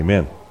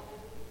Amen.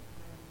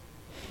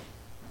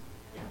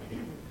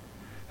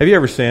 Have you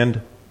ever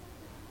sinned?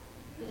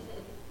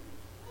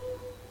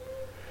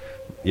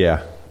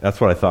 Yeah,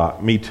 that's what I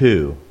thought. Me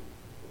too.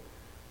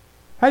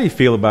 How do you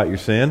feel about your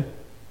sin?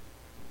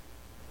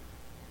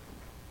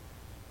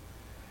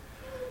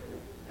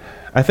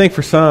 I think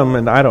for some,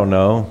 and I don't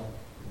know,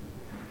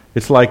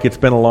 it's like it's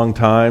been a long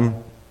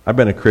time. I've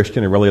been a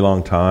Christian a really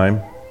long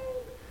time,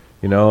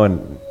 you know,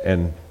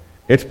 and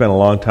it's been a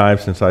long time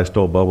since I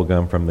stole bubble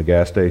gum from the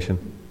gas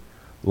station.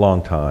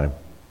 Long time.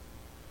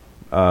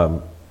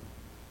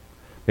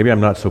 Maybe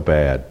I'm not so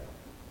bad.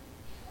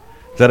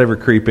 Does that ever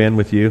creep in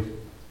with you?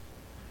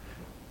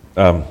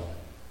 It's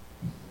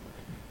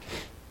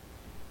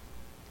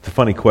a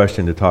funny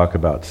question to talk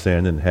about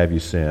sin and have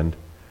you sinned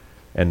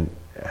and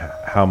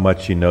how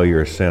much you know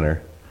you're a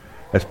sinner.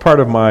 As part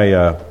of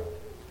my,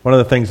 one of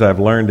the things I've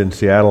learned in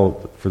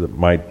Seattle for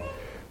my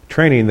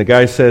training, the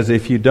guy says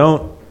if you're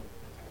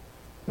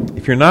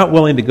not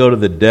willing to go to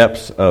the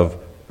depths of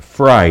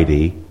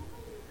Friday,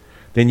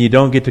 then you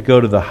don't get to go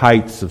to the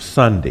heights of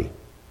Sunday.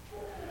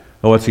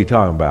 Well, what's he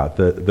talking about?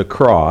 The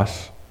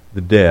cross,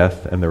 the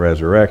death, and the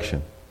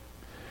resurrection.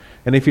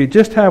 And if you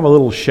just have a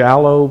little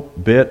shallow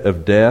bit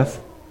of death,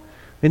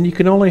 then you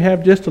can only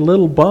have just a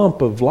little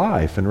bump of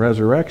life and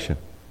resurrection.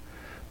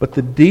 But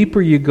the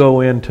deeper you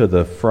go into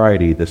the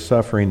Friday, the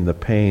suffering, the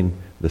pain,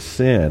 the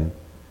sin,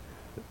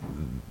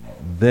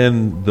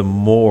 then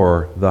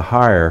the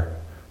higher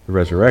the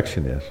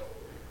resurrection is.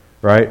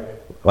 Right?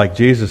 Like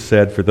Jesus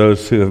said, for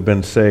those who have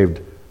been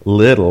saved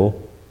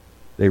little,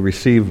 they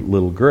receive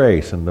little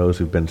grace, and those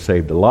who've been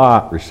saved a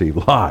lot receive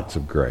lots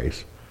of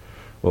grace.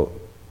 Well,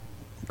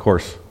 of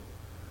course,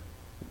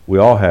 we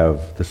all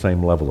have the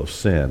same level of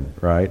sin,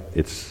 right?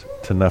 It's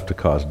enough to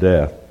cause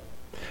death.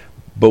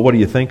 But what do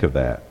you think of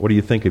that? What do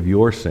you think of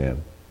your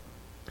sin?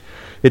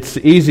 It's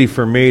easy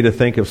for me to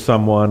think of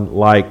someone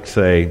like,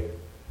 say,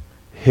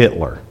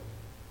 Hitler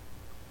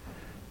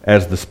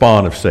as the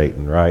spawn of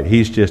Satan, right?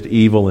 He's just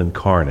evil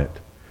incarnate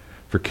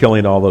for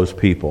killing all those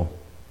people.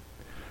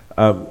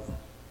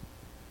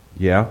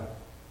 Yeah,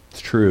 it's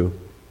true.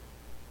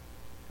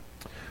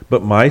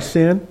 But my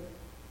sin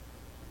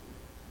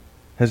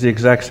has the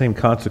exact same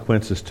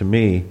consequences to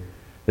me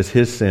as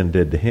his sin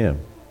did to him.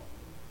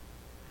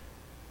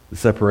 The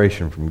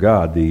separation from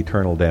God, the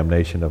eternal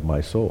damnation of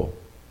my soul.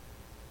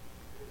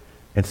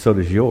 And so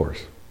does yours.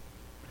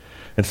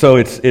 And so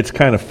it's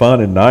kind of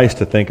fun and nice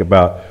to think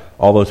about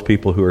all those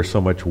people who are so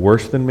much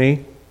worse than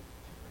me.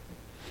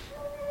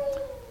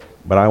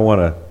 But I want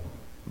to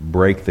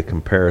break the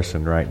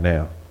comparison right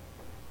now.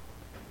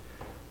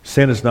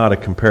 Sin is not a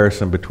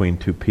comparison between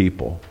two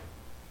people.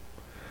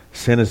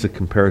 Sin is a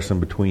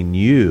comparison between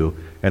you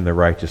and the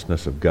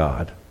righteousness of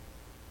God.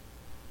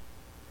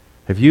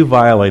 Have you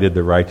violated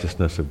the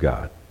righteousness of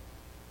God?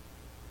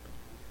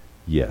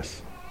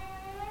 Yes.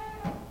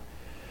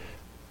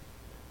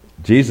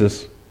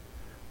 Jesus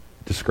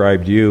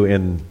described you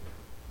in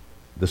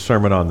the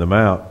Sermon on the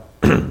Mount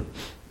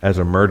as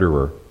a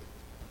murderer.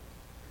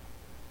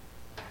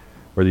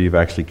 Whether you've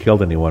actually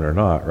killed anyone or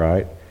not,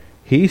 right?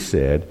 He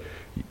said,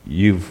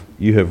 you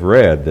have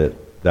read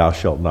that thou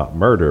shalt not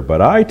murder, but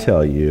I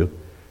tell you,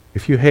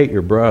 if you hate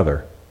your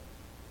brother,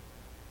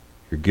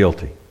 you're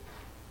guilty.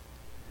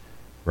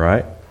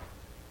 Right?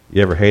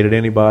 You ever hated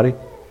anybody?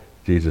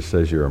 Jesus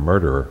says you're a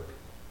murderer.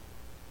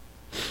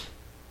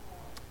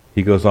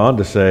 He goes on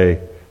to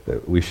say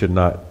that we should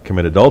not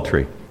commit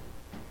adultery.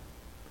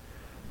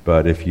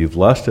 But if you've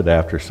lusted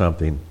after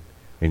something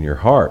in your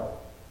heart,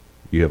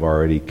 you have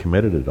already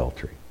committed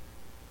adultery.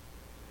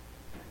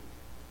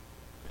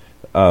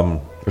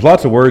 There's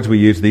lots of words we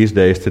use these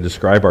days to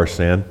describe our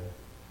sin.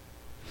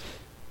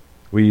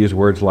 We use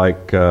words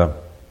like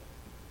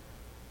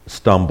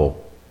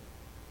stumble.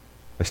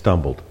 I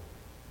stumbled.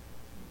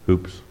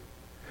 Oops.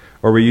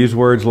 Or we use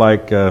words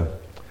like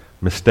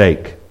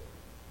mistake.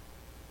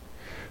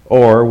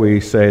 Or we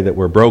say that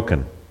we're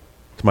broken.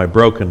 It's my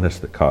brokenness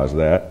that caused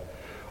that.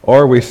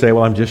 Or we say,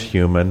 well, I'm just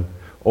human.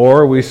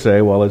 Or we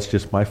say, well, it's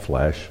just my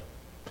flesh.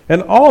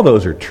 And all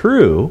those are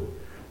true.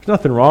 There's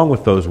nothing wrong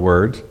with those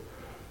words.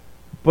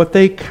 But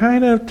they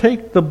kind of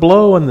take the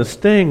blow and the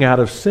sting out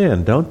of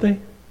sin, don't they?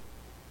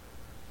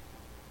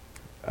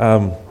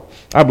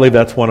 I believe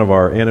that's one of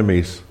our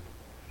enemies.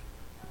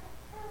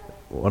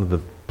 One of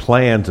the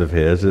plans of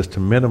his is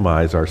to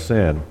minimize our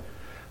sin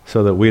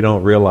so that we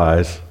don't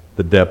realize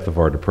the depth of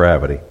our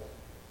depravity.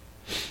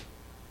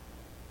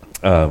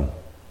 But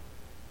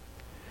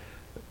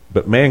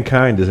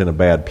mankind is in a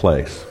bad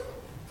place.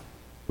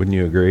 Wouldn't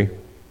you agree?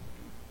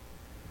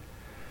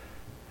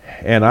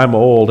 And I'm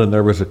old, and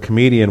there was a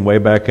comedian way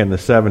back in the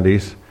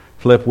 70s,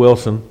 Flip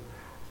Wilson,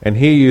 and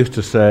he used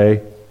to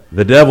say,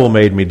 the devil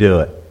made me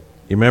do it.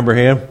 You remember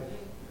him?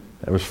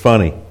 That was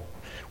funny.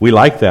 We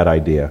like that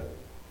idea,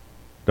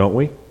 don't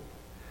we?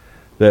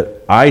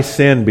 That I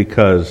sin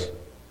because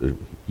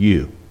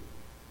you.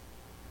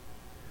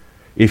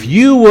 If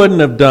you wouldn't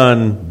have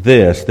done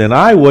this, then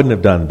I wouldn't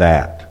have done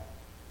that.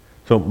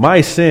 So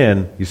my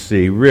sin, you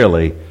see,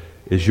 really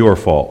is your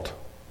fault.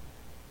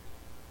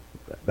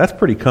 That's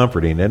pretty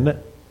comforting, isn't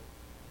it?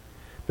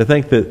 To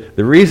think that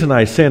the reason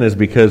I sin is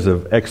because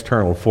of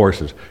external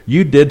forces.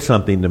 You did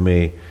something to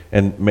me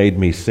and made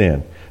me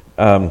sin.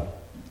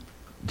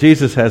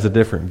 Jesus has a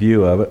different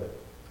view of it.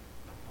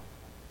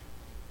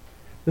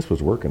 This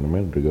was working a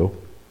minute ago.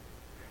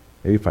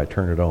 Maybe if I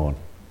turn it on.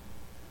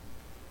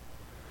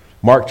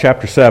 Mark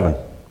chapter 7.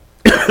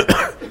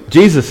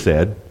 Jesus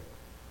said,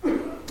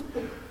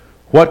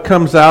 "What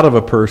comes out of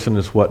a person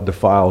is what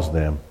defiles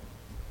them.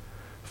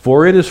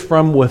 For it is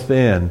from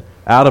within,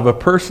 out of a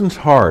person's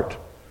heart,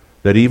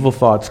 that evil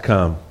thoughts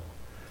come.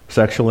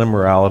 Sexual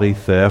immorality,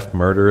 theft,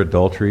 murder,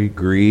 adultery,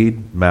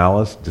 greed,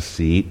 malice,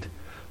 deceit,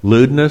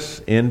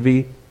 lewdness,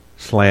 envy,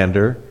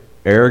 slander,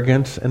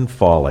 arrogance, and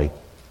folly.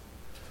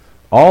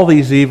 All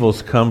these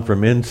evils come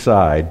from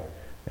inside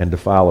and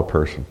defile a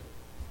person."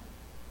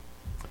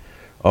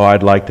 Oh,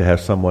 I'd like to have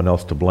someone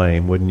else to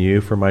blame, wouldn't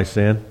you, for my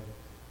sin?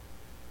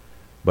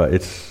 But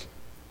it's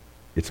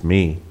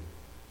me.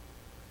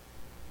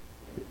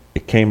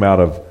 It came out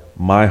of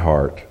my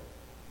heart.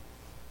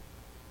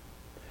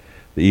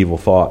 The evil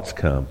thoughts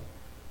come,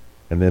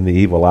 and then the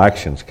evil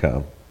actions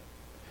come.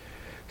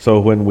 So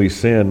when we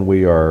sin,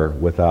 we are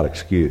without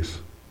excuse.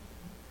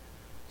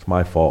 It's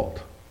my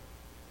fault.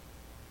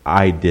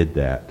 I did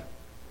that.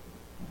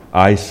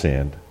 I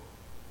sinned.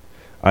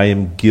 I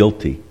am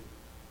guilty.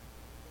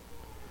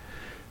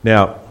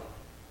 Now,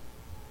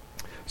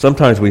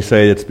 sometimes we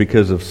say it's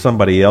because of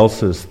somebody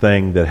else's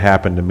thing that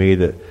happened to me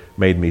that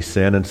made me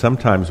sin, and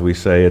sometimes we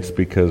say it's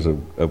because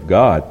of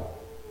God.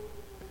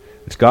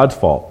 It's God's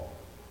fault.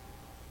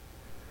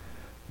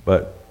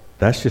 But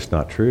that's just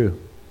not true.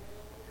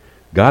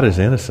 God is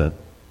innocent.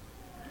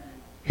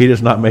 He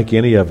does not make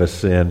any of us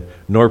sin,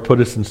 nor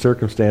put us in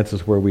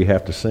circumstances where we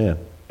have to sin,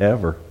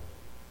 ever.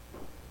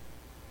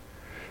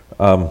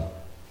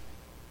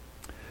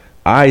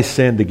 I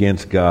sinned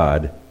against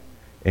God,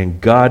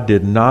 and God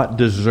did not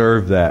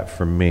deserve that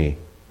from me.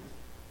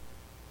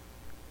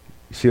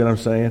 You see what I'm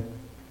saying?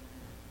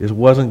 It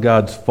wasn't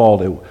God's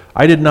fault.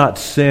 I did not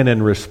sin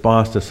in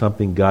response to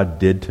something God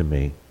did to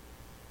me.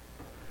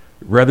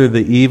 Rather, the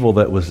evil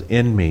that was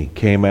in me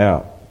came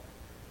out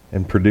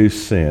and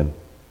produced sin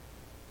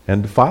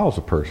and defiles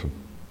a person.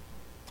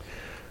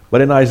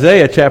 But in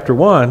Isaiah chapter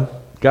 1,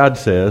 God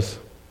says,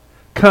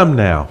 "Come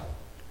now,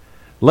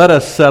 let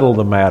us settle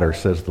the matter,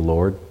 says the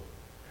Lord.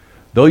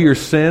 Though your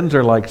sins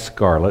are like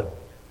scarlet,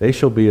 they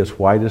shall be as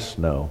white as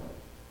snow.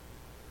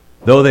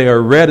 Though they are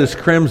red as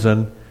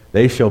crimson,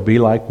 they shall be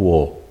like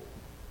wool."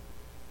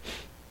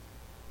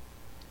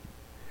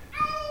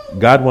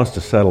 God wants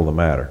to settle the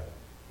matter.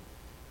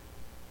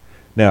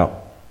 Now,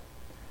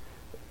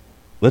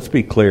 let's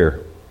be clear.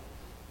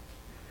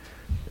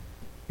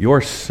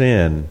 Your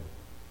sin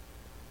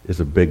is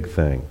a big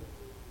thing.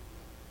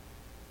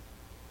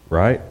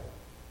 Right?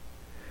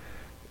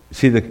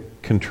 See the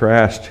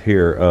contrast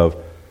here of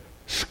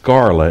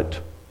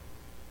scarlet,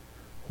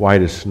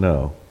 white as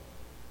snow.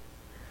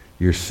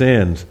 Your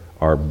sins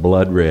are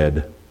blood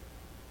red.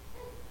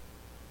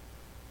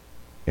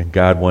 And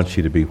God wants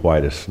you to be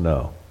white as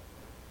snow.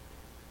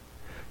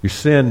 Your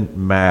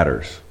sin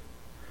matters.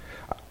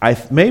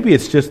 Maybe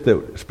it's just that,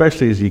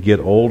 especially as you get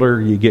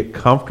older, you get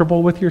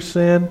comfortable with your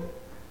sin.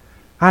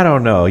 I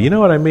don't know. You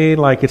know what I mean?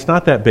 Like, it's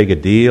not that big a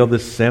deal,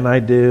 this sin I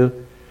do.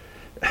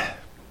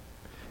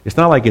 It's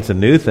not like it's a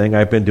new thing.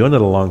 I've been doing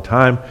it a long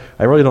time.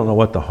 I really don't know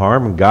what the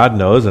harm, and God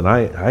knows, and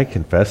I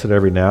confess it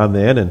every now and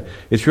then, and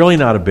it's really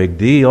not a big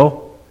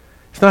deal.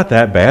 It's not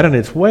that bad, and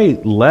it's way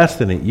less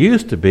than it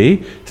used to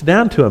be. It's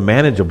down to a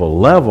manageable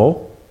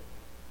level.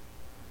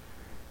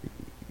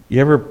 You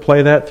ever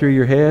play that through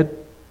your head?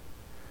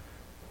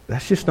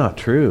 That's just not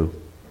true.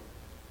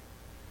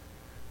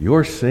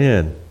 Your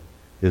sin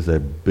is a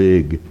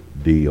big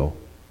deal.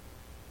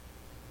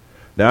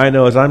 Now I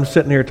know as I'm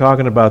sitting here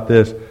talking about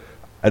this,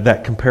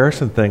 that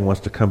comparison thing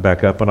wants to come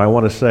back up, and I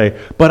want to say,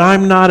 but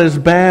I'm not as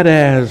bad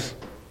as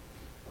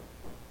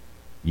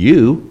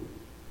you.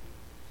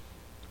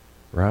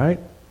 Right?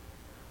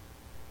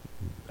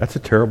 That's a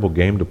terrible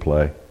game to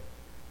play.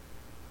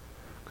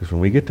 Because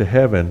when we get to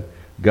heaven,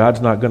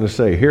 God's not going to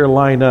say, "Here,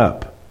 line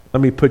up.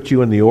 Let me put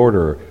you in the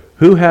order.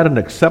 Who had an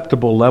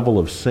acceptable level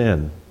of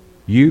sin?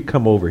 You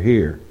come over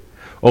here.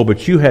 Oh,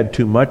 but you had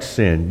too much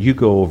sin. You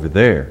go over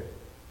there."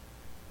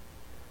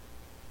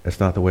 That's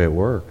not the way it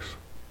works.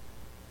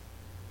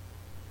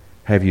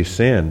 Have you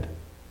sinned?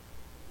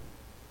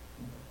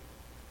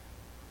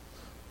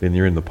 Then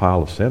you're in the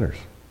pile of sinners.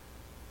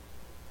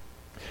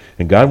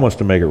 And God wants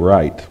to make it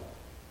right.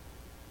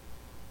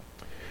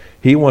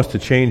 He wants to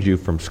change you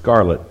from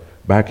scarlet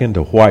back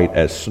into white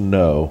as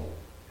snow.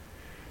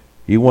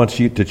 He wants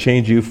you to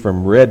change you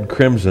from red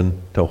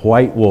crimson to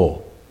white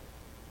wool.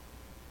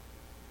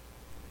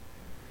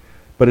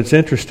 But it's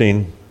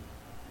interesting.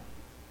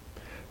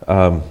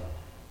 So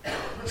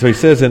he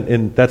says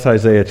in that's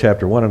Isaiah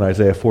chapter 1 and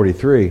Isaiah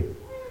 43,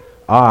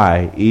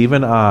 "I,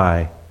 even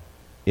I,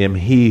 am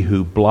he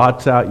who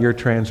blots out your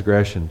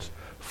transgressions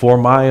for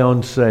my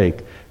own sake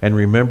and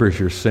remembers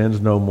your sins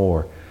no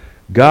more."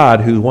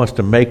 God, who wants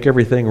to make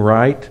everything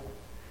right,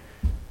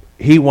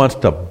 He wants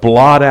to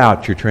blot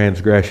out your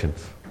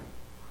transgressions.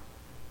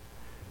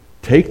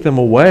 Take them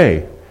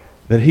away,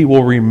 that He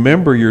will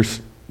remember your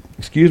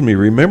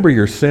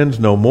sins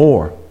no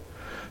more.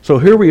 So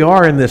here we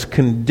are in this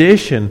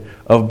condition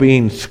of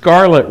being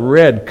scarlet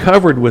red,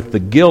 covered with the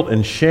guilt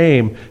and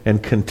shame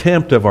and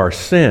contempt of our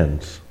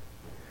sins.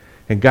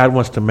 And God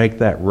wants to make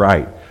that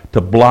right,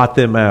 to blot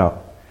them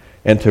out,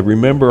 and to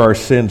remember our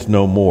sins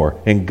no more.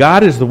 And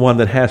God is the one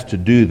that has to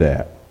do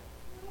that.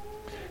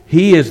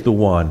 He is the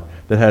one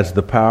that has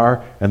the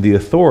power and the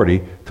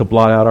authority to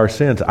blot out our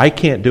sins. I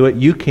can't do it.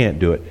 You can't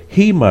do it.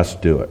 He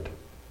must do it.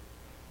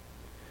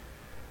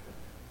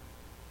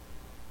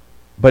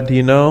 But do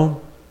you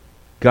know,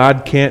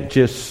 God can't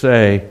just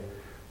say,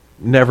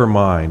 never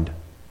mind.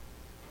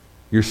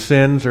 Your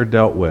sins are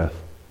dealt with.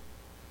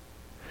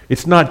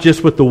 It's not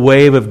just with the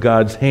wave of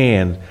God's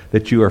hand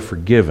that you are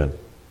forgiven.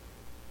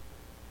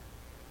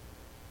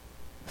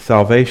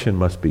 Salvation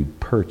must be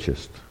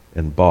purchased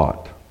and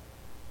bought.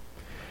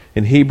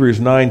 In Hebrews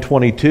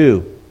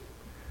 9:22,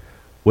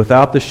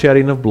 without the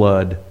shedding of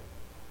blood,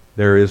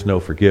 there is no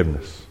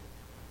forgiveness.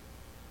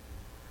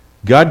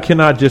 God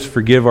cannot just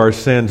forgive our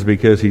sins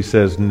because He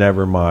says,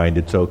 never mind,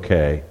 it's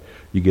okay,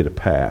 you get a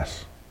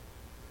pass.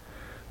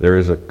 There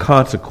is a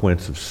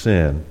consequence of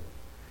sin,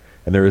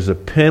 and there is a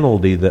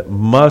penalty that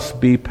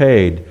must be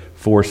paid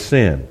for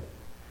sin.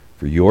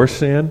 For your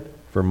sin,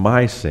 for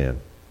my sin.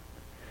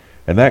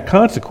 And that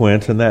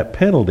consequence and that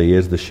penalty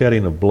is the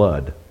shedding of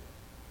blood.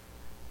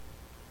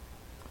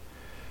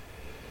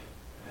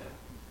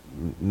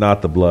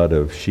 Not the blood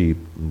of sheep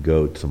and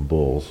goats and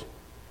bulls,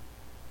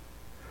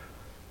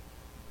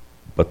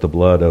 but the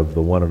blood of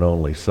the one and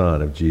only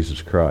Son of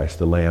Jesus Christ,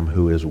 the Lamb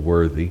who is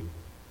worthy.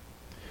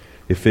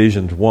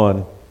 Ephesians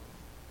 1.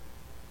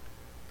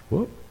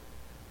 Whoop.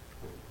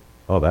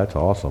 Oh, that's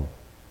awesome.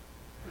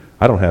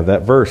 I don't have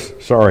that verse.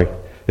 Sorry.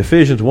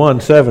 Ephesians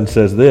 1:7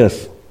 says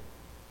this.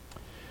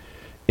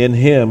 In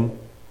Him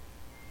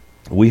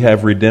we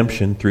have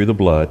redemption through the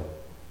blood,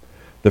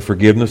 the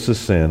forgiveness of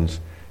sins,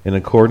 in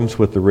accordance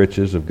with the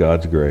riches of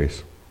God's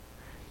grace.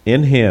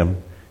 In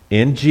Him,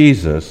 in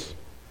Jesus,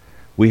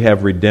 we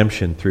have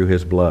redemption through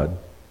His blood,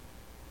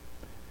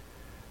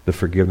 the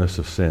forgiveness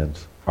of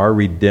sins. Our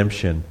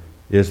redemption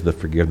is the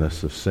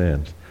forgiveness of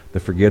sins. The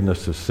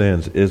forgiveness of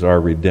sins is our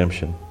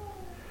redemption.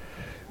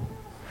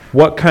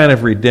 What kind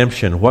of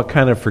redemption, what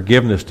kind of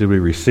forgiveness do we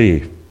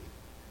receive?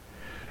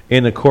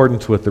 In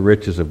accordance with the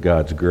riches of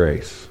God's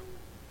grace.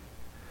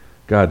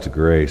 God's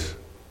grace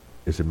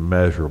is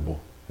immeasurable,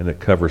 and it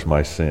covers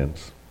my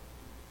sins.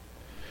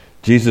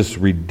 Jesus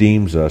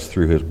redeems us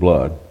through His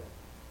blood.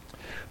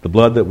 The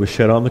blood that was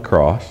shed on the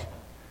cross.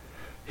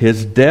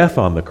 His death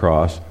on the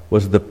cross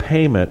was the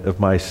payment of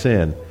my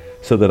sin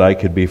so that I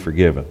could be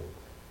forgiven.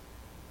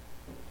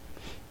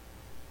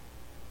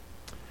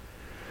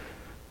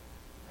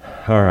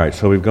 All right,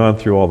 so we've gone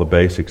through all the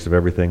basics of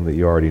everything that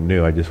you already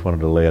knew. I just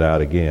wanted to lay it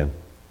out again.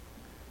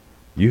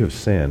 You have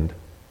sinned.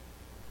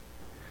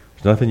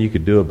 There's nothing you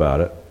could do about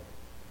it.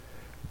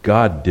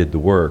 God did the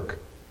work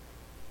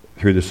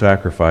through the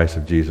sacrifice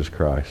of Jesus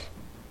Christ.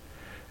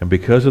 And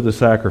because of the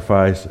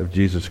sacrifice of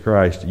Jesus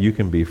Christ, you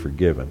can be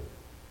forgiven.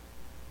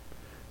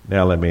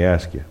 Now let me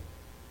ask you,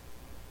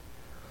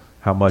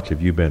 how much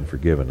have you been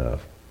forgiven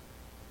of?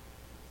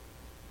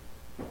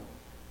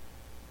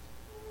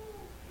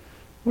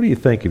 What do you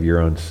think of your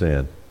own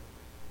sin?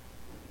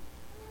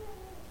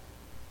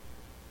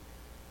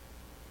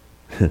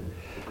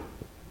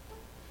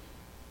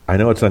 I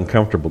know it's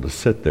uncomfortable to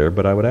sit there,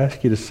 but I would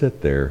ask you to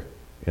sit there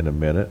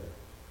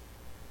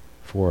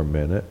for a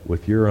minute,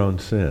 with your own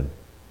sin.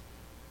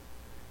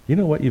 You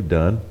know what you've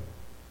done?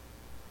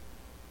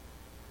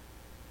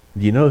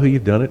 Do you know who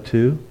you've done it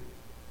to?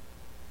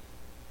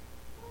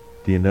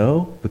 Do you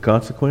know the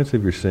consequence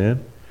of your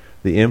sin?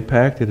 The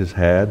impact it has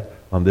had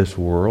on this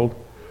world?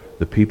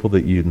 The people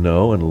that you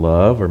know and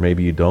love, or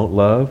maybe you don't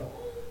love,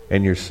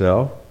 and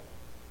yourself?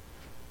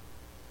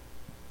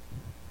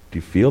 Do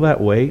you feel that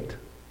weight?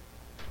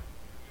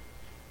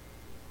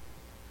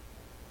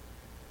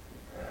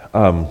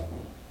 Our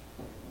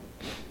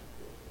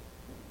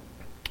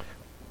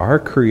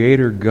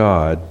Creator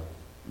God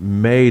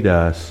made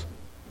us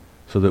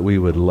so that we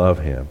would love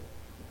Him.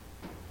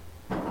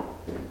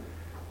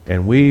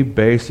 And we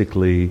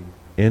basically,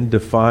 in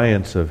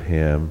defiance of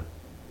Him,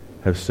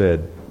 have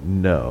said,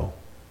 no.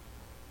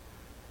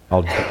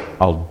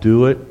 I'll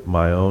do it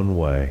my own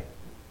way.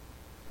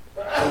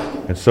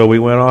 And so we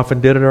went off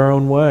and did it our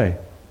own way.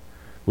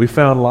 We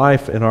found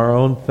life in our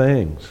own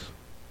things.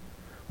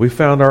 We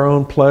found our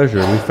own pleasure.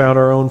 We found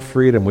our own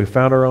freedom. We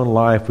found our own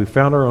life. We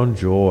found our own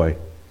joy.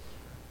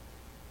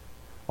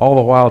 All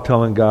the while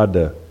telling God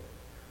to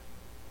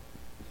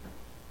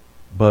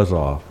buzz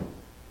off.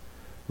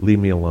 Leave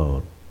me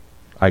alone.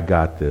 I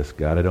got this,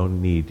 God. I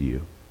don't need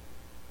you.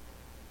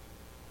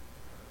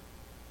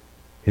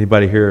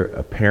 Anybody here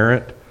a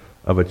parent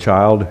of a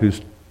child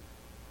who's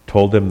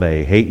told them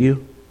they hate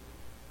you?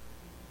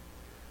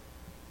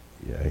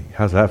 Yeah,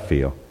 how's that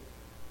feel?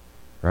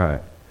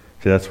 Right.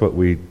 See, that's what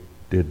we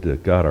did to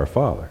God our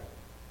Father.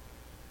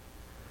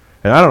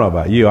 And I don't know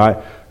about you.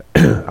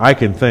 I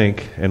can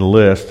think and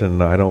list,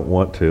 and I don't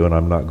want to, and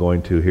I'm not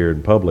going to here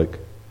in public,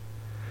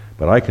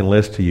 but I can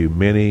list to you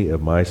many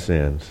of my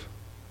sins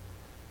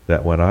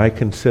that when I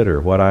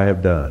consider what I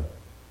have done,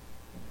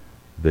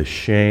 the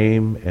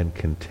shame and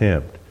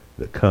contempt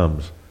that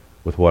comes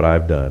with what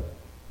I've done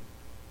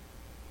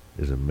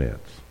is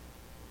immense.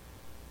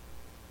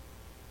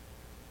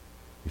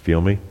 You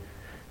feel me? You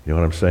know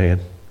what I'm saying?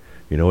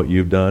 You know what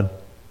you've done?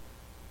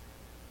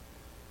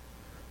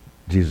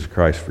 Jesus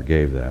Christ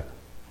forgave that.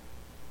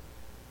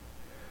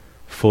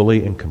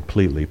 Fully and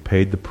completely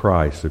paid the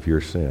price of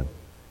your sin.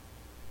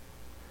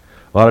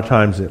 A lot of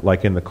times,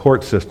 like in the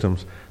court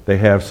systems, they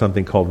have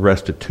something called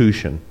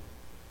restitution.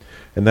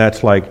 And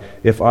that's like,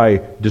 if I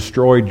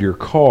destroyed your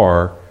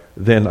car,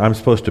 then I'm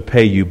supposed to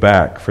pay you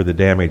back for the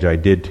damage I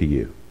did to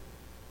you.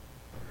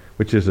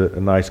 Which is a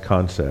nice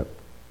concept.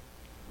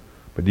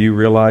 But do you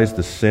realize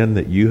the sin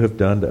that you have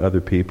done to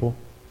other people?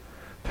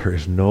 There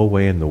is no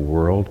way in the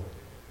world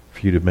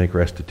for you to make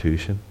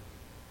restitution.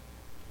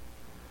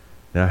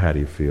 Now how do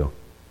you feel?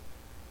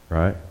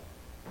 Right?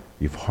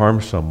 You've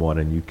harmed someone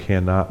and you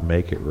cannot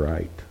make it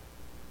right.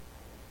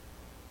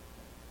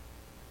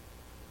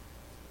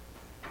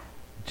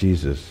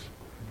 Jesus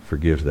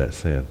forgives that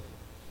sin.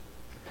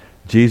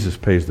 Jesus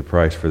pays the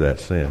price for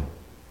that sin.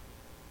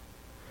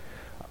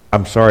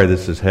 I'm sorry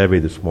this is heavy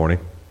this morning,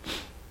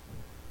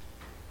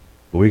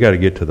 but we got to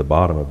get to the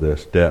bottom of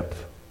this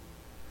depth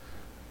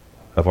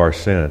of our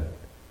sin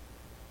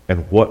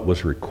and what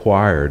was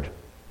required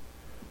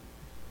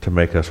to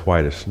make us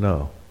white as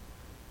snow.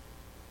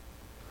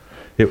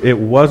 It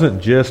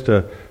wasn't just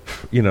the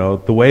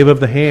wave of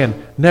the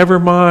hand. Never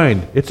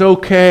mind. It's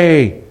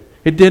okay.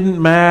 It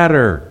didn't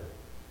matter.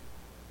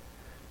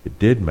 It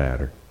did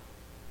matter.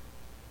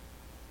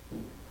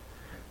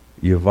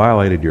 You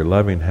violated your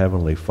loving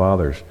Heavenly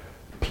Father's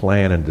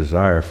plan and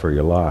desire for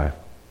your life.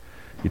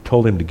 You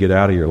told Him to get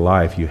out of your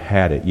life. You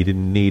had it. You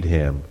didn't need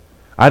Him.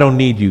 I don't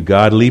need you,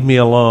 God. Leave me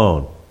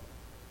alone.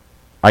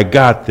 I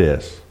got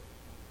this.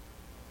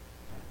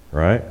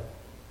 Right?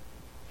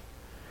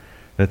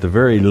 And at the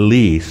very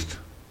least,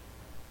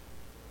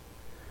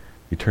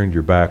 you turned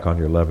your back on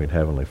your loving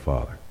Heavenly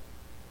Father.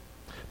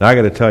 Now I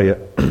got to tell you,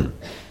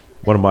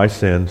 one of my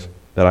sins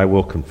that I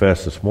will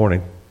confess this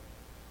morning,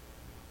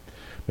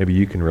 maybe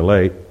you can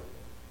relate,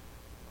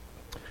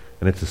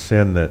 and it's a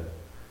sin that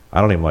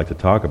I don't even like to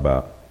talk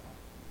about.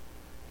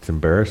 It's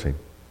embarrassing.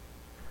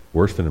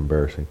 Worse than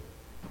embarrassing.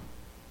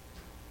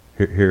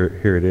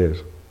 Here it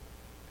is.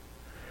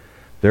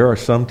 There are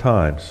some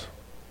times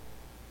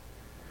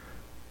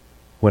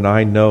when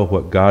I know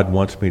what God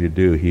wants me to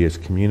do, He has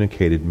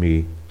communicated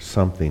me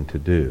something to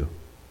do,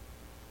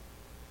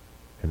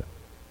 and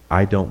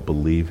I don't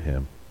believe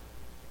Him.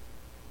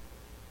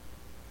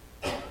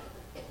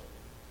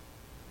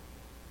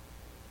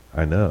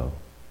 I know.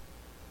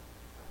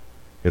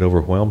 It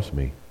overwhelms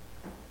me.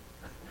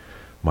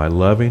 My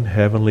loving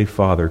Heavenly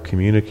Father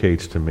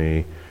communicates to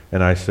me,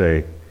 and I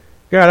say,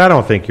 God, I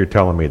don't think you're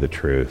telling me the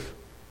truth.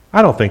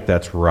 I don't think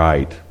that's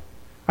right.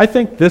 I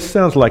think this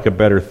sounds like a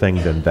better thing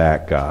than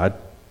that, God.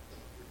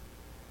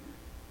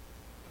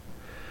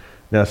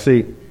 Now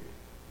see,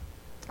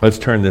 let's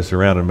turn this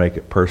around and make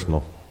it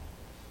personal.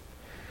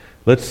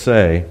 Let's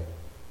say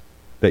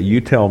that you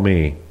tell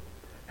me,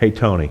 hey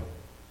Tony,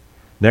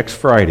 next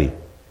Friday,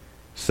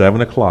 7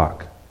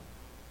 o'clock,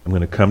 I'm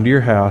going to come to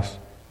your house,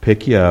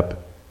 pick you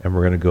up, and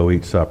we're going to go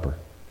eat supper.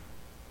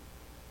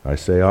 I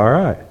say, all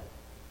right.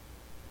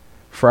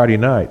 Friday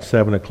night,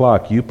 7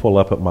 o'clock, you pull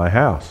up at my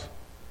house.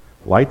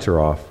 Lights are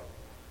off.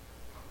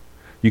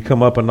 You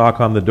come up and knock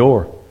on the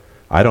door.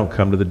 I don't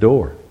come to the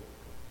door.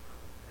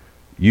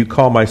 You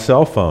call my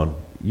cell phone.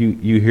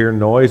 You hear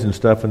noise and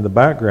stuff in the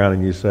background,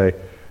 and you say,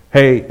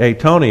 hey,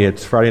 Tony,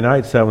 it's Friday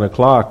night, 7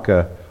 o'clock.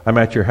 I'm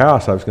at your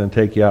house. I was going to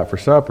take you out for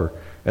supper.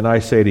 And I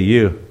say to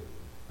you,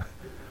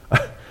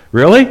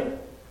 really?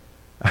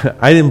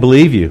 I didn't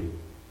believe you.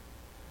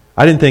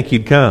 I didn't think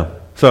you'd come.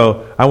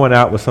 So I went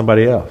out with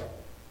somebody else.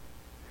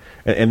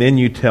 And then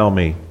you tell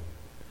me,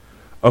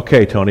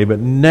 okay, Tony, but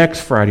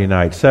next Friday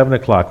night, 7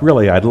 o'clock,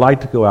 really, I'd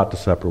like to go out to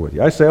supper with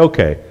you. I say,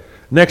 okay,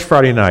 next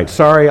Friday night,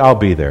 sorry, I'll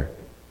be there.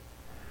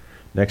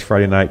 Next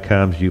Friday night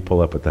comes, you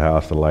pull up at the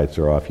house, the lights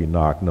are off, you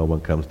knock, no one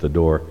comes to the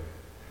door.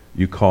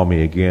 You call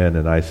me again,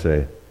 and I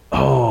say,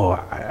 oh,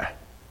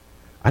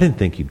 I didn't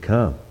think you'd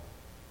come.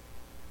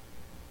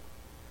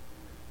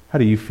 How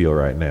do you feel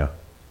right now?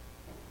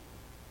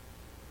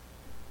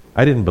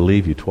 I didn't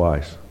believe you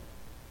twice.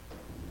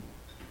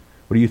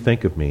 What do you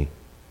think of me?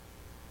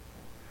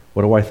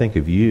 What do I think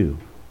of you?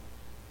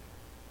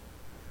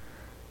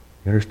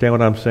 You understand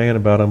what I'm saying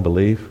about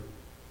unbelief?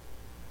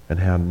 And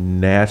how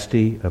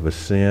nasty of a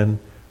sin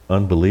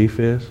unbelief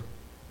is?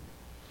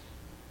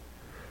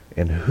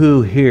 And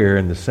who here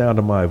in the sound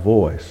of my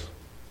voice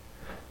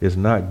is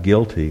not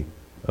guilty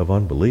of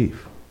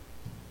unbelief?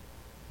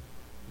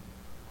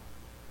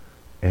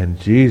 And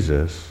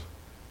Jesus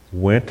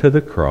went to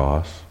the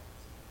cross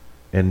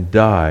and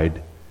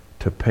died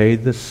to pay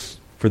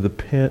for the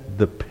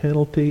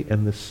penalty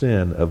and the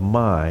sin of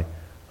my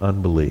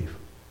unbelief.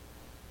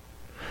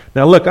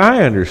 Now look,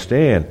 I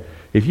understand.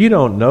 If you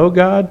don't know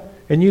God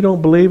and you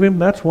don't believe Him,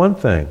 that's one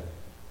thing.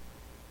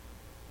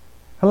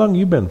 How long have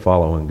you been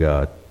following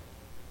God?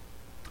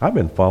 I've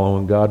been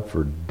following God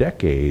for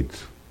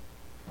decades.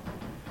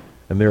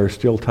 And there are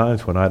still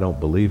times when I don't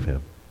believe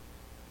Him.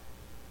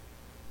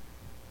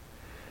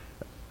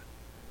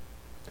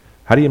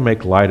 How do you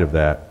make light of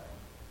that?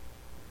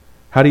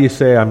 How do you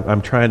say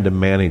I'm trying to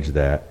manage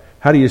that?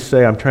 How do you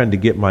say I'm trying to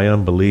get my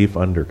unbelief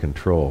under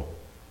control?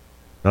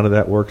 None of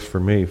that works for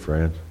me,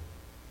 friends.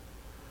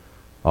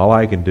 All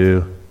I can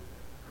do,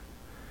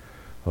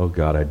 oh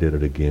God, I did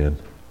it again.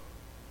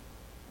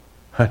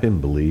 I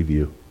didn't believe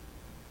you.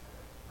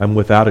 I'm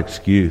without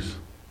excuse.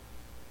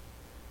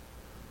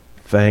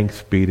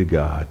 Thanks be to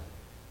God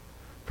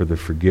for the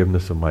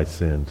forgiveness of my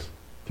sins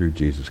through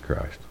Jesus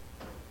Christ.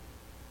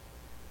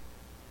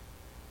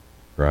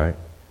 Right?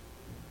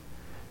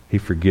 He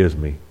forgives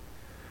me.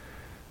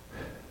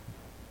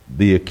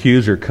 The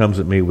accuser comes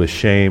at me with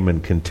shame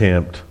and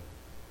contempt.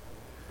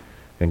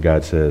 And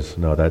God says,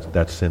 no,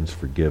 that sin's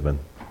forgiven.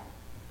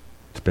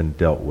 It's been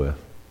dealt with.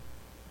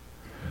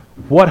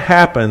 What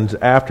happens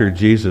after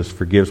Jesus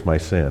forgives my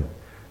sin?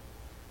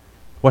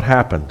 What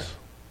happens?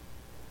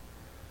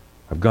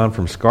 I've gone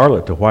from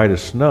scarlet to white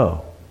as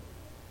snow.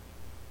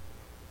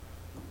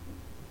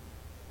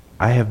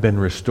 I have been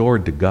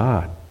restored to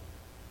God.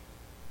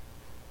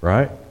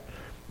 Right?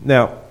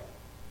 Now,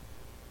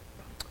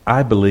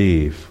 I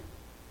believe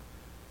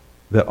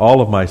that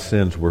all of my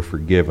sins were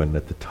forgiven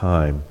at the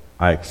time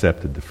I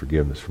accepted the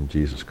forgiveness from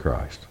Jesus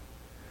Christ.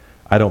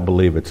 I don't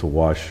believe it's a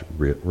wash,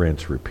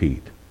 rinse,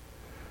 repeat.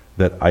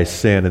 That I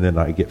sin and then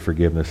I get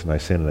forgiveness, and I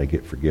sin and I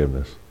get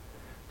forgiveness.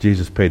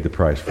 Jesus paid the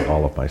price for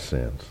all of my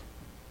sins.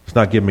 It's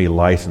not giving me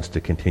license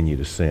to continue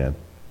to sin.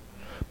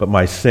 But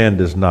my sin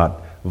does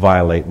not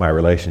violate my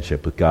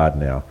relationship with God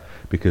now,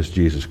 because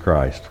Jesus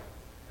Christ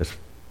has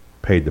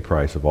paid the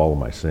price of all of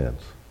my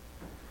sins.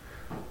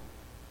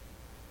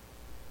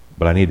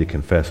 But I need to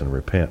confess and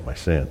repent my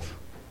sins.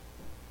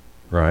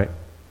 Right?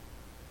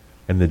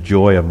 And the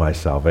joy of my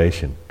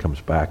salvation comes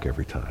back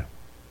every time.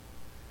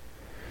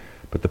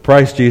 But the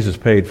price Jesus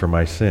paid for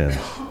my sins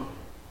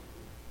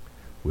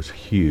was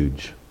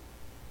huge.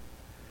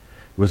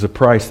 It was a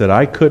price that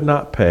I could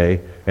not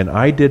pay and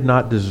I did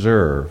not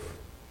deserve.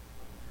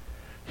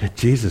 Yet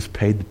Jesus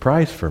paid the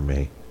price for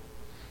me.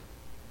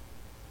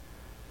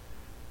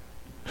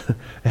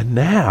 And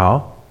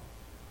now,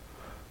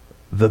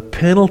 the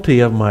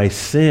penalty of my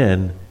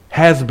sin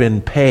has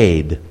been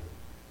paid.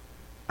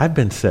 I've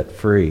been set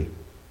free.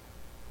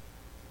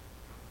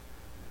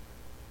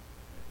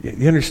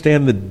 You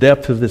understand the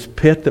depth of this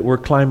pit that we're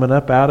climbing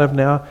up out of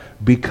now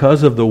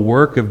because of the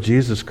work of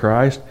Jesus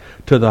Christ,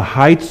 to the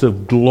heights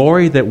of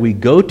glory that we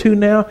go to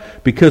now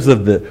because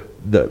of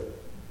the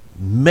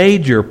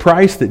major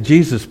price that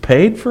Jesus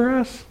paid for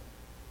us?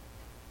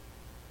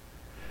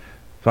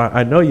 So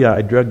I know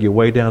I drug you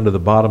way down to the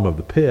bottom of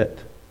the pit,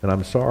 and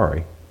I'm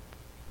sorry.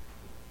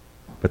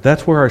 But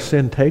that's where our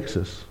sin takes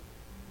us.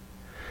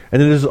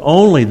 And it is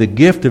only the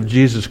gift of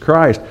Jesus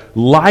Christ,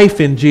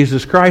 life in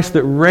Jesus Christ,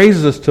 that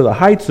raises us to the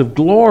heights of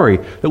glory,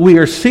 that we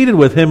are seated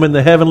with Him in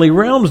the heavenly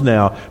realms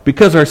now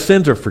because our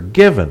sins are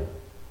forgiven.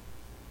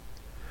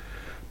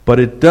 But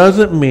it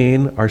doesn't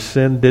mean our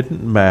sin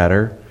didn't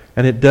matter,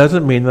 and it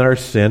doesn't mean that our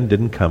sin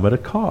didn't come at a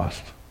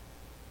cost.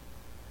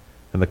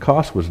 And the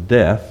cost was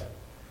death,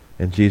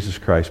 and Jesus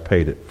Christ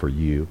paid it for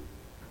you.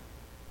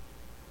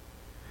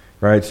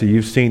 Right, so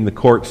you've seen the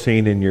court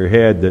scene in your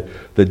head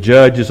that the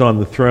judge is on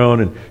the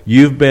throne and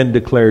you've been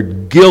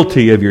declared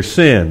guilty of your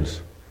sins.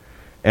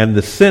 And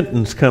the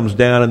sentence comes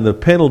down and the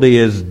penalty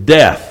is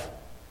death.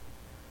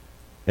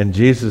 And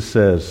Jesus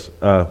says,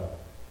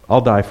 I'll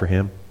die for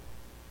him.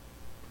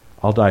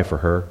 I'll die for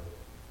her.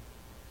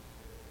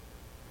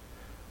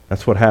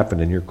 That's what happened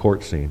in your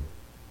court scene.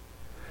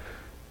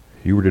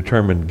 You were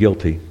determined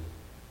guilty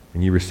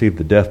and you received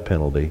the death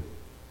penalty.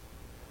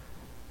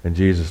 And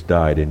Jesus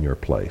died in your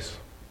place,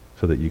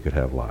 so that you could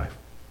have life.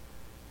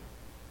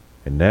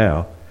 And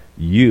now,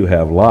 you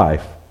have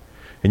life.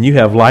 And you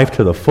have life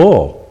to the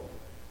full.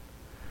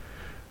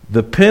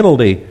 The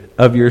penalty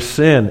of your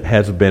sin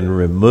has been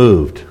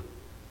removed.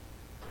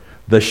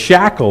 The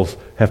shackles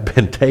have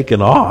been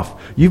taken off.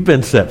 You've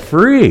been set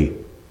free.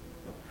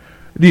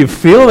 Do you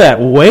feel that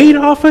weight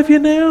off of you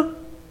now?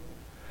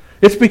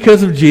 It's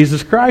because of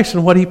Jesus Christ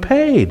and what He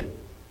paid.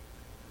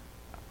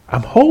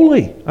 I'm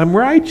holy. I'm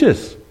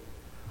righteous.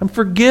 I'm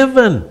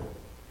forgiven.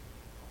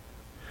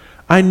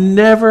 I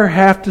never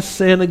have to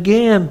sin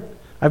again.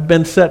 I've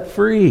been set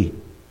free.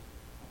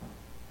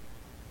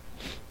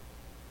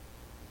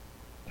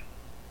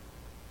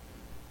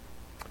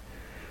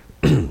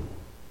 The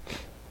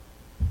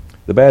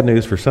bad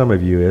news for some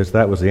of you is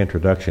that was the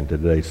introduction to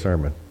today's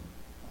sermon.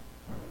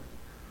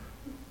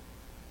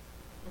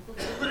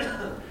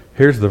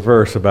 Here's the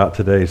verse about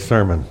today's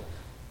sermon.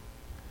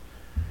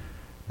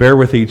 Bear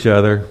with each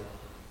other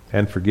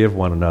and forgive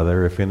one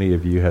another if any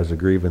of you has a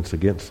grievance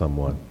against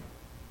someone.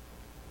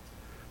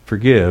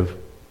 Forgive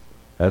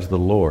as the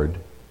Lord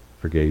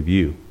forgave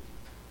you.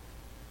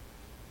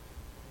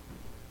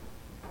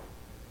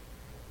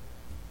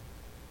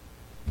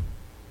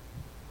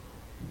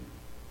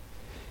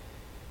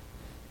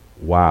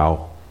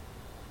 Wow.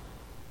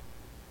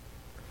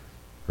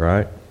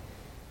 Right?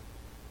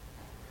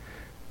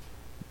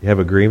 You have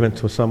a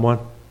grievance with someone?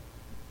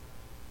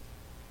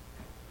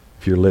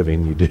 If you're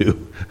living, you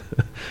do.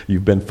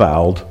 You've been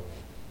fouled.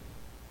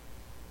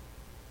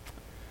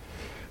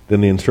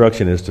 Then the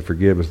instruction is to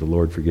forgive as the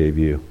Lord forgave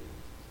you.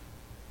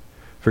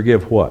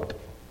 Forgive what?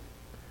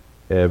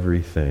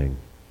 Everything.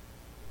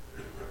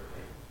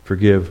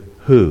 Forgive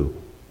who?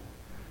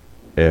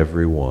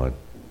 Everyone.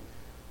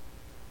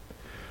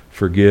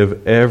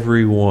 Forgive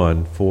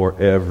everyone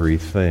for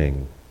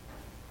everything.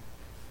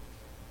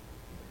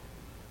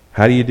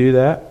 How do you do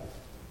that?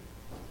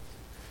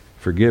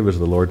 Forgive as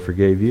the Lord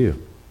forgave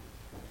you.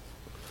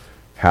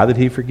 How did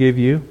He forgive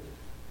you?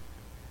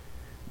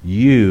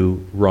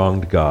 You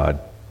wronged God.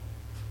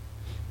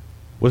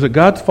 Was it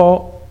God's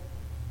fault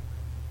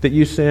that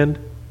you sinned?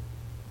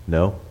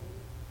 No.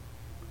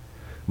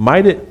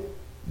 Might it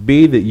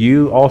be that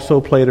you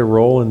also played a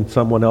role in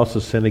someone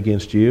else's sin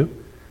against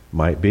you?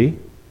 Might be.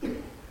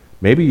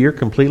 Maybe you're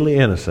completely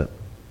innocent.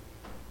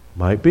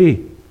 Might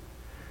be.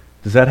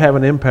 Does that have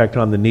an impact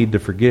on the need to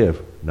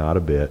forgive? Not a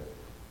bit.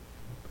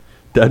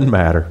 Doesn't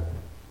matter.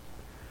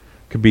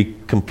 Could be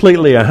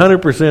completely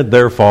 100%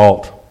 their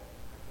fault.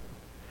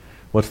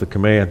 What's the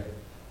command?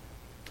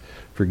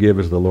 Forgive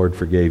as the Lord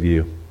forgave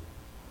you.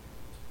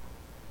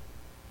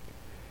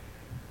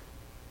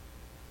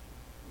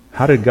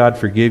 How did God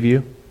forgive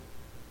you?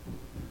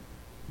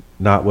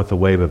 Not with a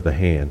wave of the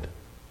hand.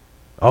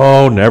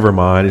 Oh, never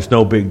mind. It's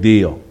no big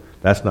deal.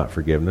 That's not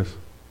forgiveness.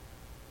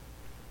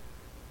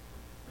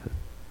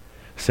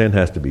 Sin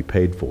has to be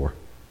paid for.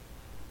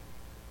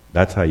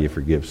 That's how you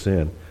forgive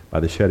sin, by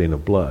the shedding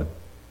of blood.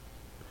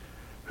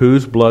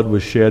 Whose blood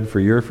was shed for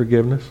your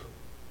forgiveness?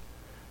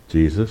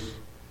 Jesus.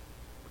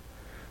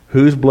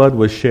 Whose blood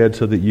was shed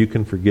so that you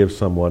can forgive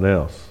someone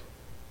else?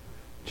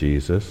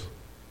 Jesus.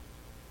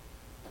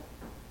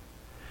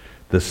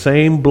 The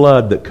same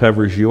blood that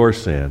covers your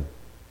sin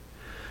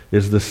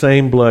is the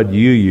same blood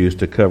you use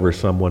to cover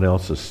someone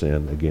else's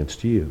sin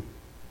against you.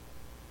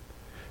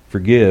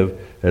 Forgive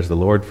as the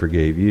Lord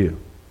forgave you.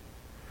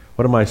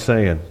 What am I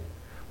saying?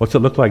 What's it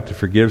look like to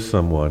forgive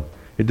someone?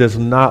 It does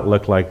not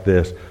look like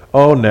this.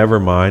 Oh, never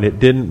mind. It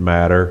didn't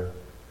matter.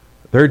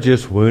 They're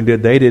just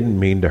wounded. They didn't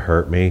mean to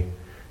hurt me.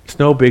 It's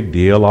no big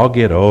deal. I'll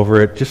get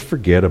over it. Just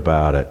forget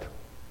about it.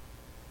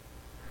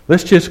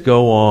 Let's just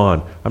go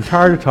on. I'm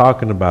tired of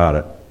talking about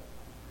it.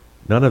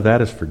 None of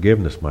that is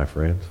forgiveness, my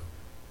friends.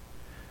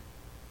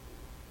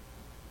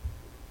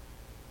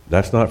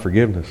 That's not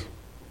forgiveness.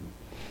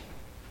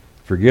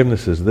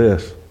 Forgiveness is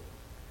this.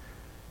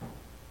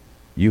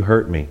 You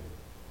hurt me.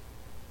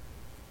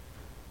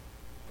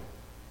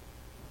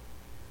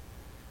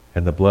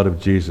 And the blood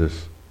of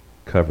Jesus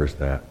covers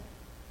that.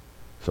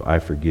 So I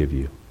forgive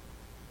you.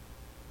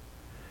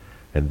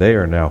 And they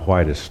are now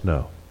white as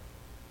snow.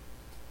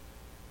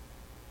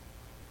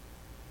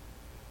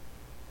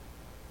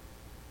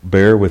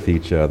 Bear with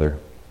each other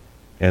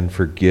and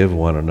forgive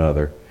one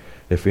another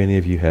if any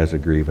of you has a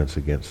grievance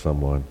against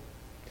someone.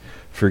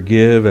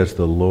 Forgive as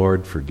the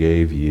Lord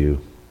forgave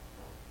you.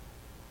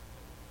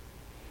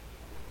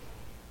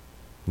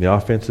 The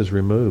offense is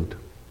removed.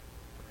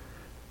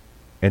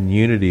 And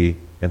unity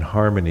and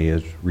harmony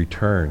is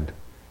returned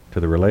to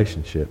the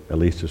relationship, at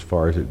least as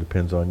far as it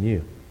depends on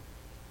you.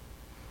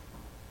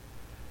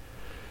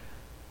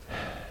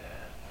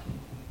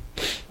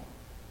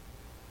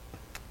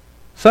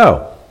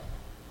 So,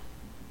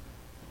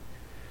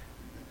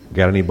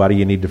 got anybody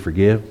you need to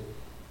forgive?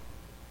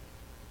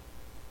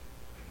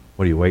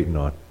 What are you waiting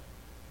on?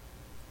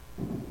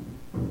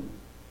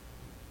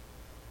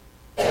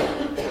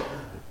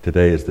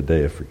 Today is the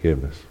day of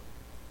forgiveness.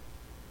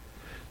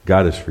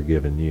 God has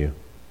forgiven you.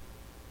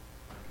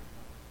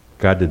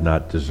 God did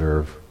not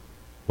deserve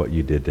what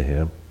you did to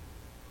Him.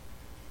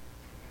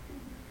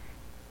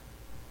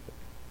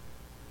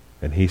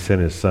 And He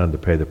sent His Son to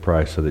pay the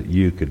price so that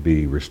you could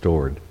be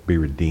restored, be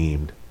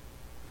redeemed.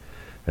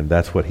 And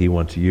that's what He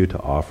wants you to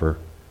offer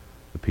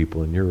the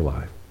people in your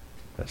life.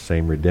 That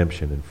same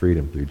redemption and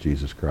freedom through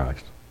Jesus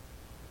Christ.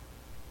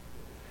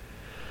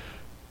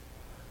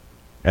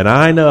 And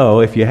I know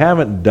if you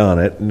haven't done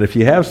it, and if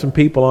you have some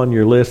people on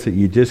your list that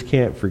you just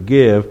can't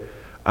forgive,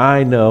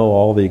 I know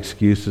all the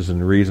excuses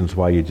and reasons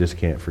why you just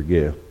can't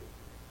forgive.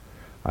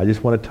 I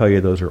just want to tell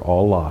you those are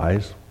all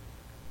lies.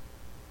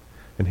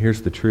 And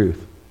here's the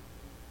truth.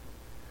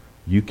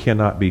 You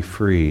cannot be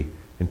free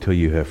until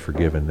you have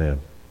forgiven them.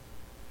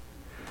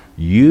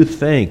 You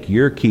think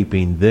you're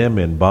keeping them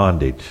in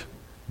bondage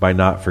by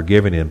not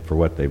forgiving them for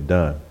what they've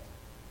done.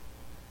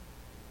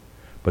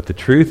 But the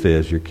truth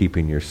is you're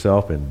keeping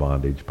yourself in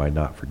bondage by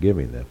not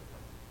forgiving them.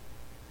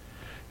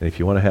 And if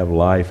you want to have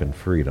life and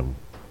freedom,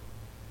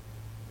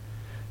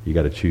 you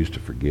got to choose to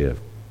forgive.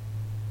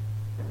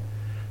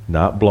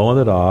 Not blowing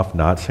it off,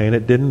 not saying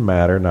it didn't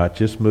matter, not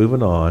just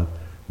moving on.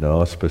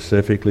 No,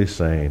 specifically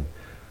saying,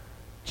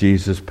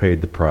 Jesus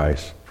paid the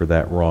price for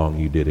that wrong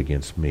you did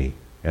against me,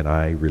 and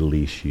I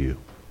release you.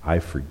 I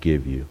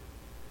forgive you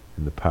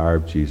in the power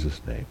of Jesus'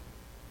 name.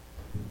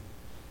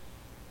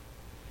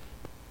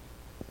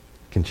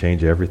 can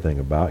change everything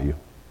about you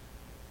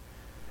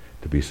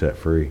to be set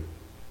free.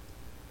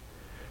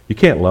 You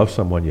can't love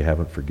someone you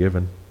haven't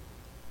forgiven.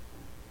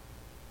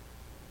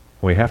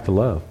 We have to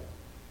love,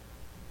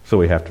 so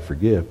we have to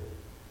forgive.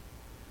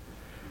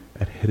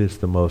 And it is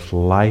the most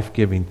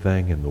life-giving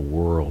thing in the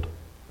world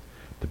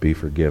to be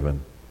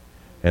forgiven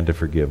and to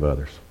forgive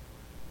others.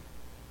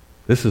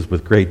 This is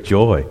with great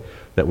joy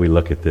that we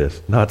look at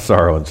this, not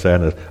sorrow and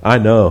sadness. I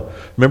know.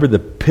 Remember the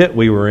pit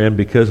we were in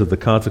because of the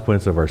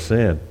consequence of our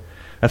sin.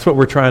 That's what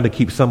we're trying to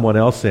keep someone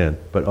else in.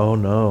 But oh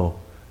no,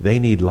 they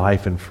need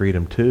life and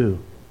freedom too.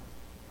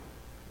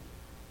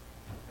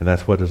 And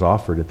that's what is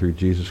offered through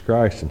Jesus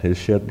Christ and his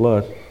shed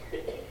blood.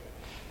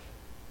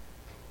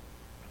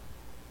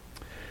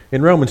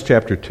 In Romans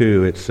chapter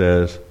 2, it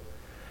says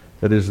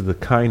that it is the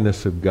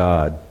kindness of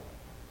God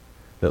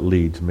that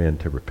leads men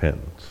to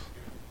repentance.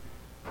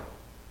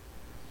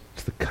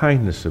 It's the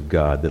kindness of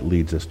God that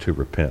leads us to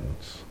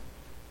repentance.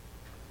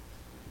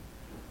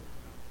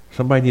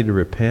 Somebody need to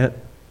repent?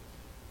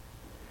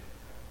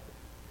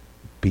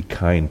 Be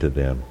kind to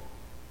them.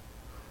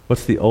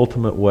 What's the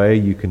ultimate way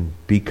you can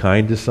be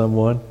kind to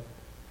someone?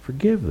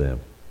 Forgive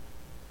them.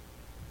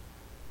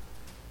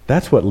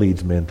 That's what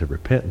leads men to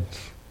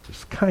repentance.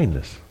 It's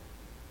kindness.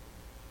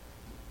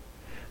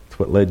 That's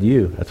what led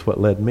you. That's what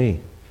led me.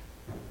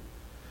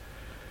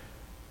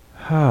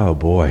 Oh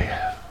boy.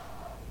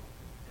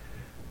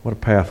 What a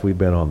path we've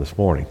been on this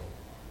morning.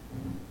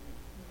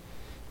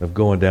 Of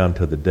going down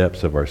to the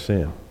depths of our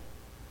sin.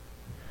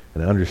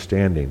 And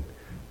understanding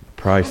the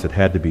price that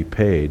had to be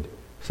paid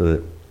so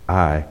that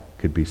I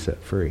could be set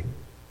free.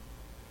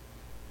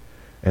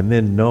 And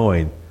then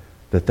knowing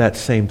that that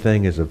same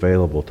thing is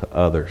available to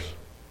others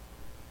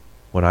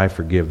when I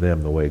forgive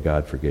them the way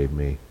God forgave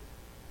me.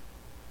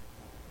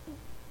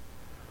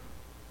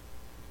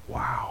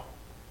 Wow.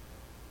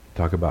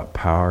 Talk about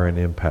power and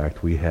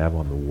impact we have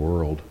on the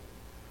world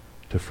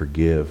to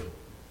forgive,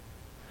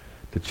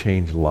 to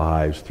change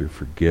lives through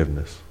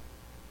forgiveness.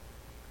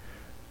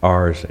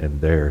 Ours and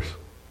theirs.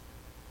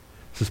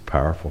 This is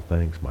powerful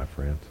things, my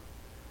friends.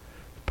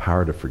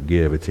 Power to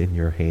forgive. It's in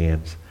your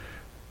hands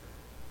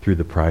through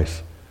the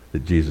price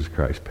that Jesus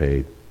Christ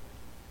paid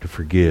to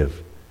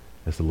forgive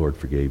as the Lord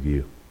forgave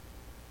you.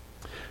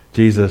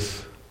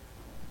 Jesus,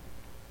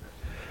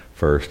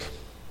 first,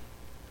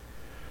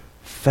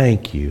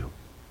 thank you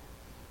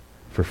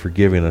for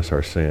forgiving us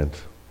our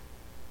sins.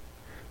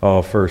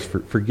 Oh, first,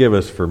 forgive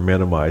us for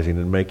minimizing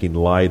and making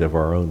light of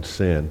our own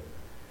sin.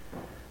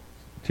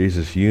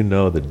 Jesus, you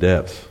know the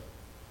depths.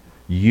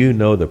 You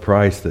know the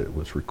price that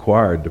was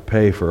required to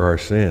pay for our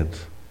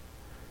sins.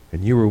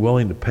 And you were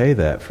willing to pay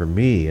that for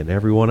me and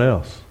everyone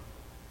else.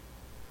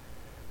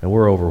 And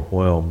we're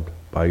overwhelmed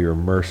by your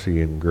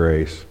mercy and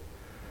grace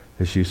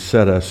as you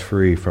set us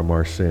free from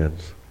our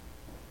sins.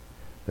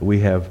 That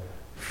we have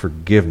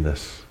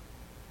forgiveness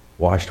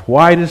washed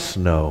white as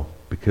snow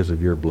because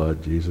of your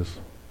blood, Jesus.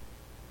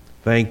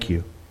 Thank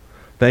you.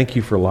 Thank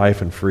you for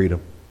life and freedom.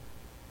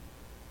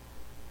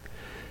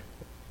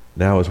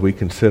 Now as we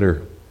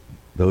consider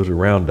those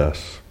around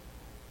us.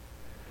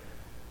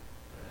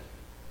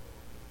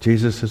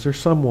 Jesus, is there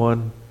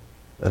someone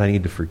that I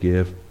need to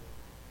forgive?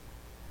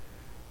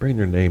 Bring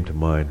their name to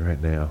mind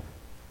right now.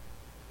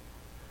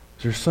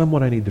 Is there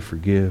someone I need to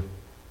forgive?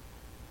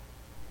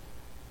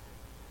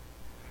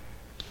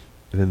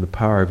 And in the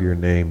power of your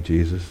name,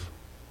 Jesus,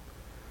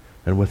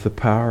 and with the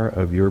power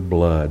of your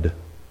blood,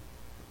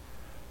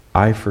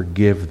 I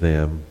forgive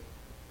them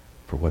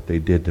for what they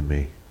did to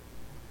me.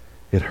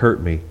 It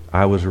hurt me.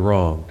 I was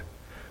wronged.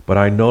 But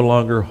I no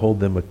longer hold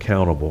them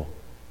accountable.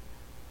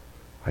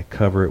 I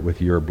cover it with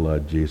your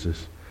blood,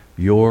 Jesus.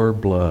 Your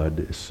blood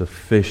is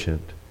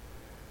sufficient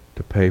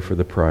to pay for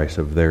the price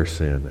of their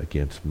sin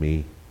against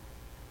me.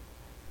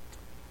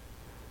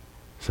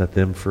 Set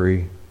them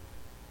free.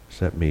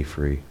 Set me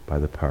free by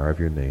the power of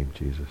your name,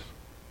 Jesus.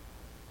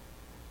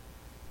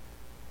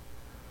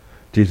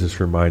 Jesus,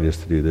 remind us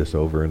to do this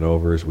over and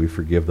over as we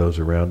forgive those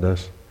around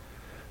us,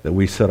 that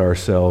we set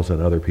ourselves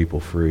and other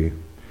people free.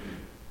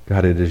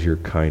 God, it is your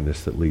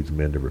kindness that leads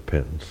men to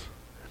repentance.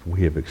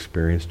 We have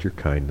experienced your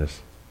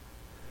kindness,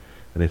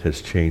 and it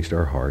has changed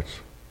our hearts.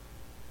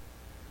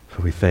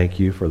 So we thank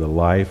you for the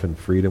life and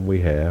freedom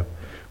we have.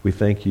 We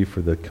thank you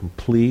for the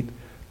complete,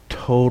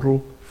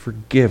 total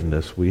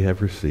forgiveness we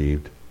have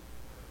received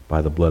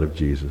by the blood of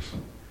Jesus.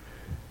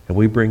 And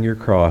we bring your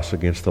cross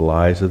against the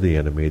lies of the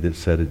enemy that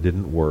said it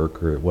didn't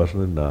work, or it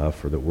wasn't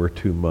enough, or that we're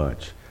too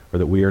much, or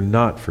that we are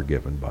not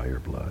forgiven by your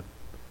blood.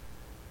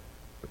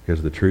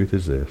 Because the truth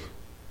is this: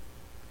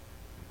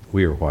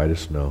 we are white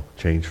as snow,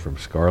 changed from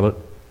scarlet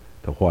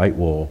to white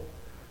wool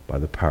by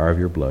the power of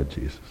your blood,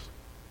 Jesus.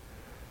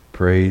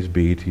 Praise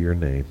be to your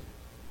name,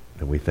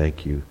 and we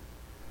thank you.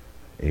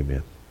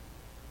 Amen.